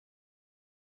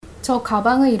저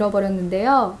가방을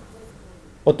잃어버렸는데요.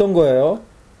 어떤 거예요?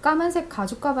 까만색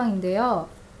가죽 가방인데요.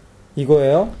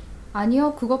 이거예요?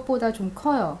 아니요, 그것보다 좀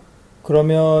커요.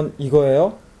 그러면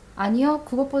이거예요? 아니요,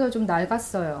 그것보다 좀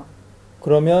낡았어요.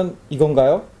 그러면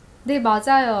이건가요? 네,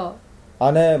 맞아요.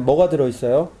 안에 뭐가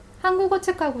들어있어요? 한국어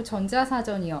책하고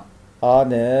전자사전이요. 아,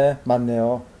 네,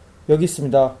 맞네요. 여기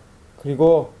있습니다.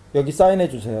 그리고 여기 사인해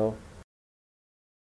주세요.